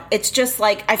 it's just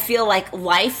like, I feel like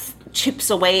life chips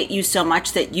away at you so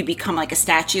much that you become like a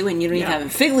statue and you don't even have a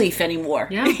fig leaf anymore.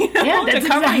 Yeah, that's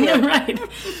exactly right.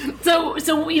 So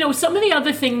some of the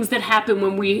other things that happen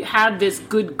when we have this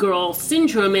good girl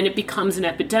syndrome and it becomes an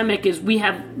epidemic is we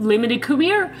have limited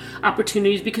career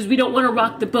opportunities because we don't want to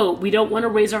rock the boat. We don't want to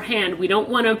raise our hand. We don't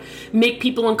want to make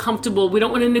people uncomfortable. We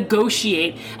don't want to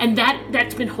negotiate. And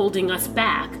that's been holding us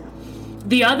back.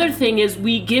 The other thing is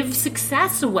we give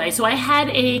success away. So I had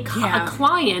a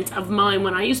client of mine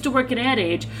when I used to work at Ad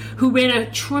Age who ran a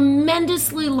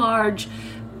tremendously large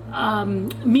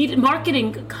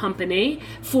marketing company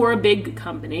for a big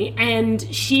company, and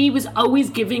she was always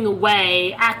giving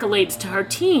away accolades to her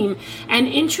team. And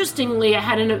interestingly, I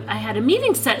had a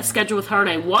meeting scheduled with her, and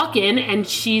I walk in, and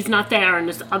she's not there, and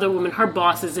this other woman, her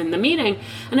boss, is in the meeting.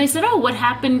 And I said, "Oh, what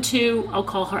happened to?" I'll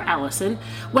call her Allison.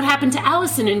 "What happened to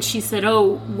Allison?" And she said,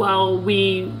 "Oh, well,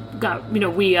 we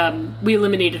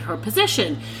eliminated her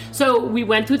position." So we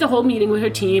went through the whole meeting with her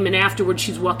team, and afterwards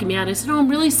she's walking me out. I said, "Oh, I'm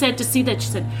really sad to see that." She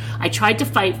said, "I tried to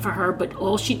fight for her, but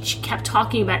she kept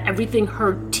talking about everything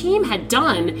her team had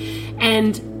done,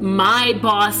 and my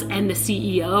boss and the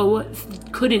CEO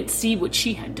couldn't see what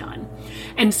she had done."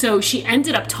 And so she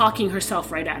ended up talking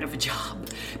herself right out of a job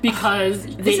because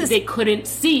they couldn't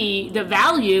see the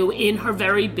value in her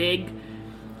very big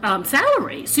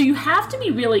salary. So you have to be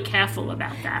really careful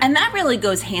about that. And that really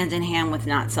goes hand in hand with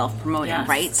not self-promoting, Yes.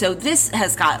 right? So this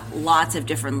has got lots of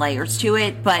different layers to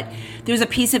it, but there's a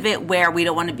piece of it where we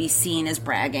don't want to be seen as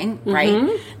bragging, right?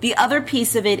 The other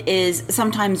piece of it is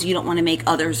sometimes you don't want to make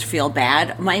others feel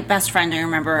bad. My best friend, I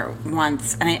remember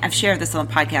once, and I've shared this on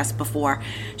the podcast before,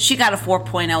 she got a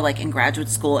 4.0 like in graduate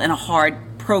school in a hard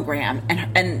program, and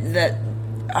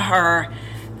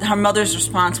her mother's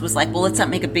response was like, "Well, let's not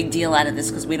make a big deal out of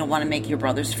this because we don't want to make your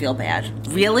brothers feel bad."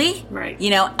 Really? Right. You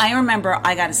know, I remember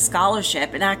I got a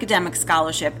scholarship, an academic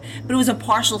scholarship, but it was a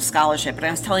partial scholarship. And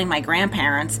I was telling my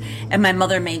grandparents, and my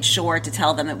mother made sure to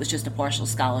tell them it was just a partial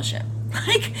scholarship.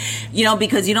 Like, you know,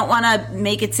 because you don't want to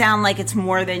make it sound like it's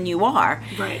more than you are.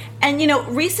 Right. And, you know,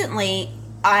 recently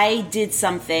I did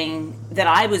something that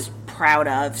I was proud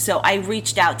of. So I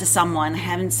reached out to someone I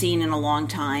haven't seen in a long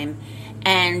time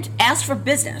and asked for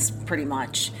business, pretty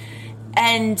much.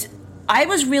 And I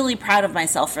was really proud of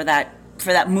myself for that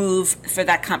move, for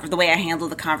the way I handled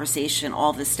the conversation,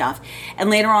 all this stuff. And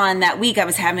later on that week, I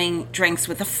was having drinks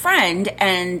with a friend,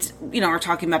 and you know, we're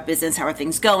talking about business, how are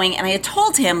things going? And I had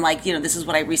told him, like, you know, this is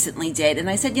what I recently did, and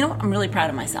I said, you know what, I'm really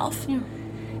proud of myself. Yeah.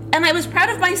 And I was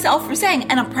proud of myself for saying,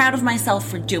 and I'm proud of myself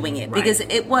for doing it, because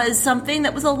it was something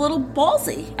that was a little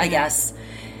ballsy, I guess.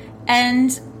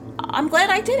 And I'm glad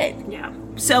I did it. Yeah.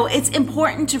 So it's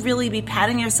important to really be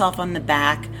patting yourself on the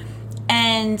back.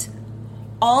 And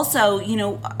also, you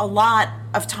know, a lot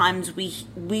of times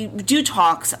we do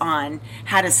talks on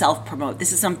how to self-promote.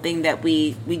 This is something that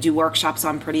we do workshops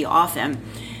on pretty often.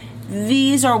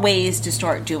 These are ways to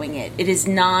start doing it. It is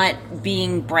not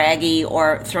being braggy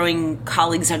or throwing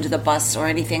colleagues under the bus or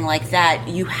anything like that.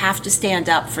 You have to stand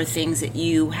up for things that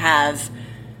you've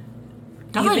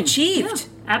achieved. Yeah.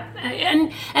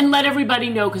 And let everybody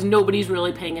know, because nobody's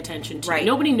really paying attention to you.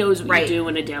 Nobody knows what you do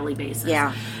on a daily basis.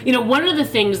 Yeah. You know, one of the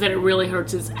things that it really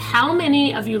hurts is how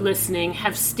many of you listening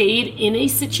have stayed in a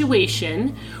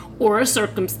situation or a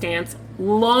circumstance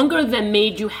longer than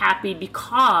made you happy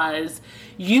because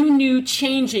you knew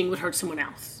changing would hurt someone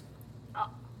else.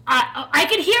 I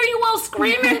can hear you all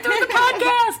screaming through the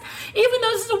podcast. Even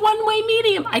though this is a one-way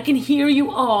medium, I can hear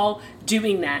you all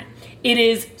doing that. It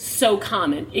is so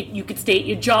common. You could stay at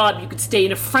your job. You could stay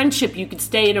in a friendship. You could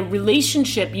stay in a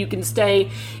relationship. You can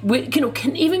stay,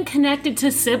 even connected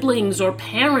to siblings or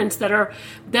parents that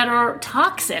are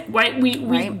toxic. Right?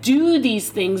 We do these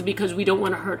things because we don't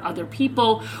want to hurt other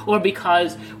people, or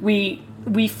because we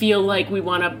feel like we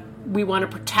want to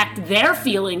protect their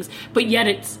feelings, but yet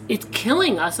it's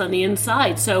killing us on the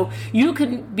inside. So you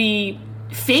can be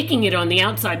faking it on the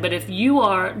outside, but if you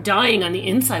are dying on the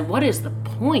inside, what is the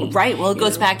point? Right. Well, it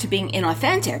goes back to being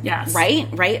inauthentic. Yes.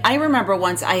 Right. I remember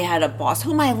once I had a boss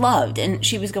whom I loved, and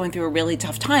she was going through a really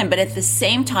tough time, but at the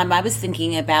same time I was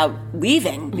thinking about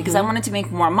leaving because I wanted to make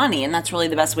more money, and that's really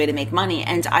the best way to make money.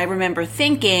 And I remember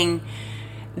thinking,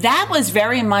 that was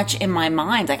very much in my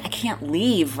mind. Like, I can't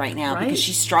leave right now because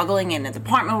she's struggling in the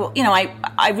department. You know,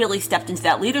 I really stepped into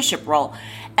that leadership role.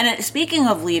 And speaking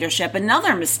of leadership,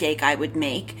 another mistake I would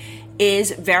make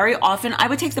is very often I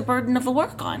would take the burden of the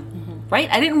work on, right?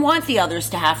 I didn't want the others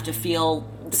to have to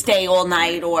stay all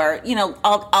night, or, you know,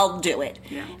 I'll do it.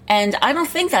 Yeah. And I don't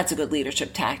think that's a good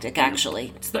leadership tactic,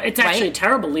 actually. It's actually a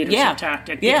terrible leadership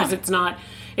tactic, because it's not...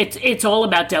 It's all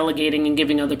about delegating and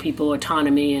giving other people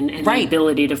autonomy and the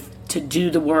ability to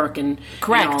do the work and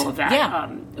all of that. Yeah.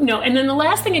 And then the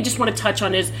last thing I just want to touch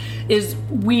on is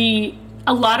we,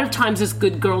 a lot of times, this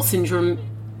good girl syndrome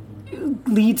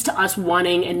leads to us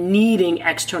wanting and needing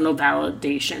external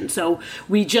validation. So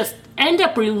we just end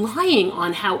up relying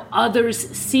on how others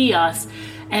see us,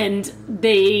 and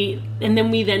then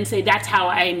we say that's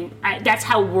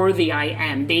how worthy I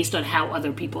am based on how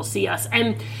other people see us.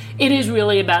 And it is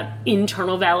really about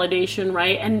internal validation,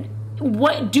 right? And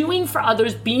what doing for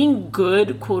others, being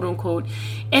good, quote unquote,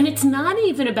 and it's not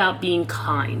even about being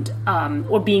kind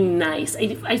or being nice.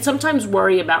 I sometimes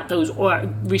worry about those,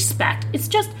 or respect. It's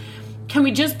just, can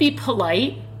we just be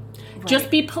polite? Right.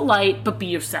 Just be polite, but be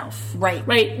yourself. Right.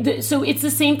 Right. So it's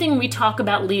the same thing when we talk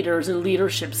about leaders and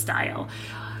leadership style.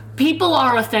 People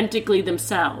are authentically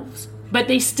themselves, but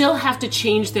they still have to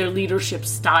change their leadership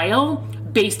style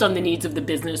based on the needs of the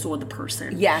business or the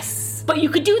person. Yes. But you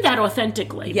could do that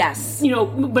authentically. Yes.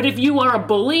 But if you are a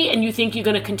bully and you think you're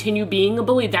going to continue being a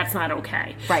bully, that's not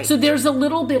okay. Right. So there's a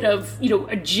little bit of, we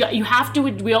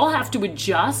all have to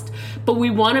adjust, but we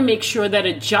want to make sure that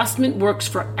adjustment works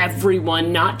for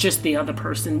everyone, not just the other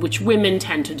person, which women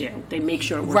tend to do. They make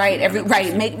sure it works.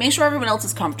 Right. Make sure everyone else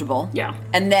is comfortable. Yeah.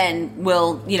 And then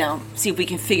we'll, see if we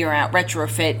can figure out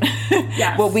retrofit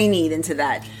Yes. what we need into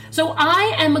that. So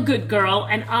I am a good girl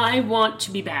and I want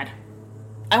to be bad.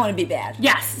 I want to be bad.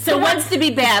 Yes. So wants to be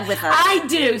bad with us. I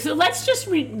do. So let's just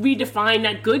redefine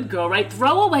that good girl, right?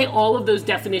 Throw away all of those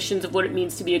definitions of what it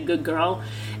means to be a good girl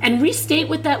and restate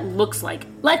what that looks like.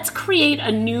 Let's create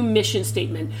a new mission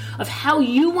statement of how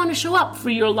you want to show up for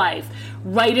your life.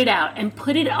 Write it out and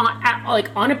put it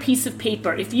on a piece of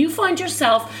paper. If you find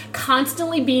yourself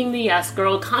constantly being the yes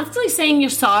girl, constantly saying you're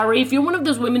sorry, if you're one of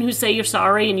those women who say you're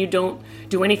sorry and you don't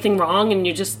do anything wrong and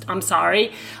you just, I'm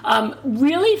sorry,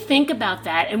 really think about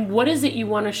that and what is it you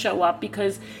want to show up,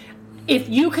 because if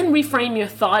you can reframe your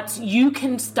thoughts, you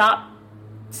can stop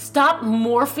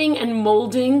morphing and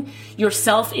molding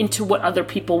yourself into what other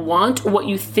people want or what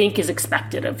you think is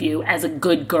expected of you as a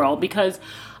good girl, because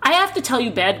I have to tell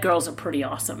you, bad girls are pretty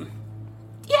awesome.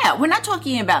 Yeah, we're not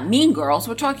talking about mean girls.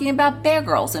 We're talking about bad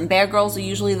girls. And bad girls are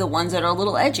usually the ones that are a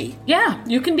little edgy. Yeah,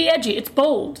 you can be edgy. It's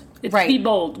bold. It's right. Be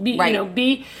bold.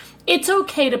 It's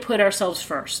okay to put ourselves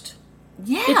first.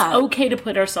 Yeah. It's okay to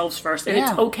put ourselves first. And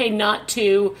it's okay not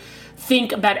to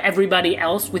think about everybody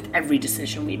else with every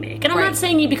decision we make. And I'm not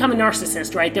saying you become a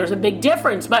narcissist, right? There's a big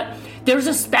difference, but there's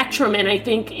a spectrum. And I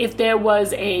think if there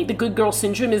was the good girl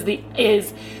syndrome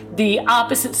is the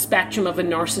opposite spectrum of a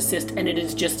narcissist, and it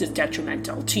is just as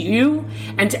detrimental to you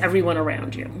and to everyone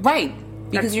around you. Right.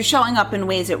 Because you're showing up in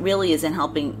ways that really isn't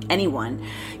helping anyone.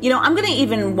 I'm going to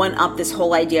even one-up this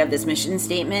whole idea of this mission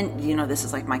statement. This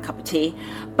is like my cup of tea.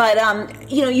 But,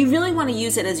 you really want to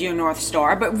use it as your North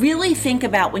Star. But really think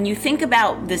about, when you think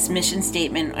about this mission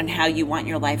statement and how you want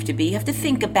your life to be, you have to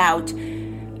think about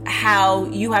how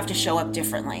you have to show up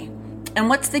differently. And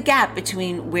what's the gap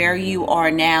between where you are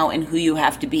now and who you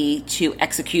have to be to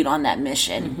execute on that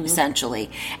mission, essentially?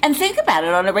 And think about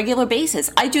it on a regular basis.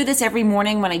 I do this every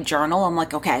morning when I journal. I'm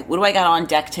like, okay, what do I got on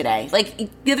deck today?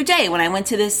 Like the other day when I went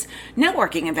to this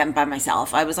networking event by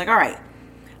myself, I was like, all right,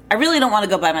 I really don't want to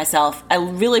go by myself. I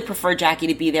really prefer Jackie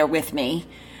to be there with me.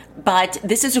 But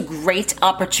this is a great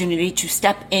opportunity to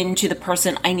step into the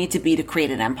person I need to be to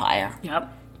create an empire.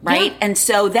 Yep. Right? Yeah. And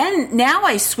so then now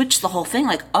I switch the whole thing,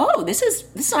 like, oh, this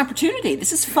is an opportunity.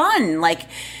 This is fun. Like,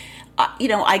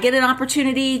 I get an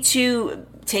opportunity to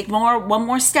take one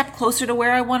more step closer to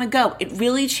where I want to go. It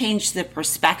really changed the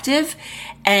perspective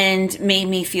and made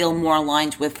me feel more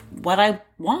aligned with what I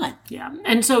want. Yeah.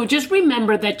 And so just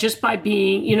remember that just by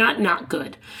being, you're not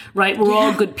good, right? We're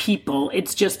all good people.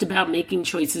 It's just about making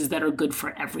choices that are good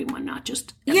for everyone, not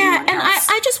just everyone and else.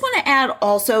 I just want to add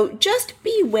also, just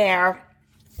beware,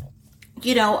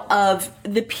 of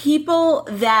the people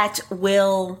that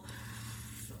will,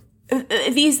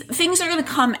 these things are going to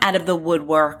come out of the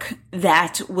woodwork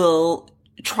that will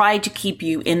try to keep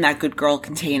you in that good girl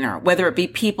container, whether it be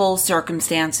people,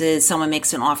 circumstances, someone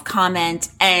makes an off comment,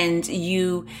 and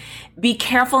you be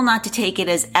careful not to take it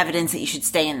as evidence that you should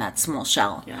stay in that small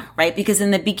shell, right? Because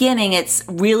in the beginning, it's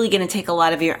really going to take a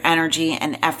lot of your energy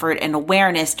and effort and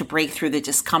awareness to break through the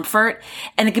discomfort.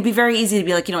 And it could be very easy to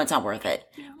be like, it's not worth it,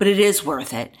 but it is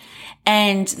worth it.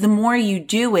 And the more you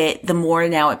do it, the more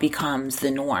now it becomes the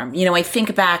norm. I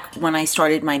think back when I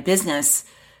started my business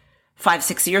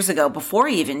 5-6 years ago, before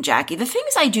even Jackie, the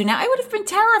things I do now, I would have been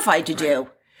terrified to do.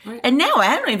 Right. And now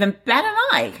I don't even bat an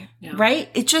eye, right?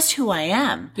 It's just who I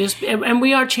am. And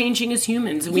we are changing as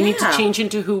humans. We need to change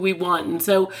into who we want. And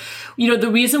so,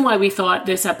 the reason why we thought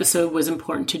this episode was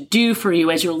important to do for you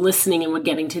as you're listening and we're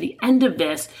getting to the end of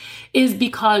this is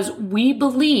because we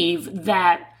believe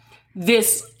that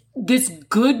this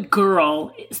good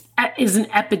girl is an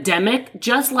epidemic,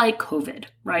 just like COVID,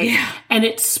 right? Yeah. And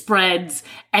it spreads,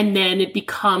 and then it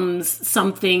becomes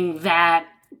something that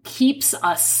keeps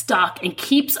us stuck and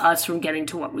keeps us from getting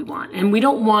to what we want. And we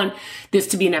don't want this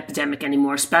to be an epidemic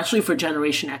anymore, especially for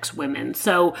Generation X women.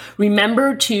 So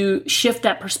remember to shift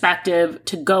that perspective,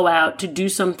 to go out, to do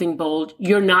something bold.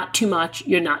 You're not too much.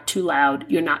 You're not too loud.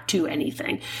 You're not too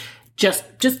anything.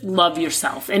 Just love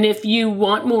yourself. And if you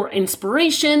want more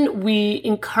inspiration, we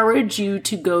encourage you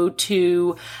to go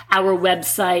to our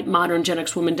website,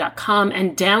 moderngenxwoman.com,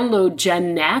 and download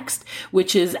Gen Next,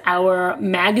 which is our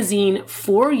magazine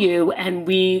for you. And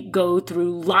we go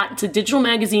through lots of digital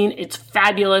magazine. It's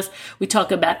fabulous. We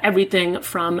talk about everything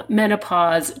from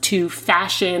menopause to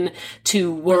fashion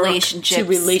to work to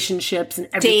relationships and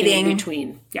everything dating, in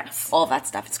between. Yes. All that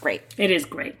stuff. It's great. It is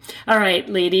great. All right,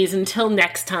 ladies, until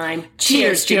next time.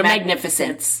 Cheers to your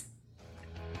magnificence.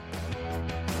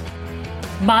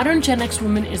 Modern Gen X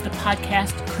Woman is the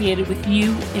podcast created with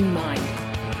you in mind.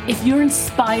 If you're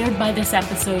inspired by this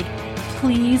episode,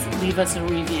 please leave us a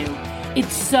review.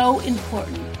 It's so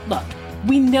important. Look,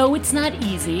 we know it's not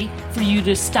easy for you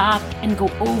to stop and go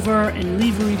over and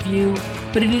leave a review,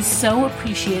 but it is so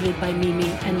appreciated by Mimi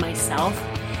and myself.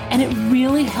 And it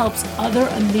really helps other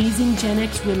amazing Gen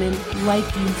X women like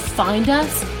you find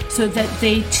us so that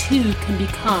they too can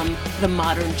become the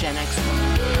modern Gen X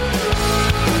woman.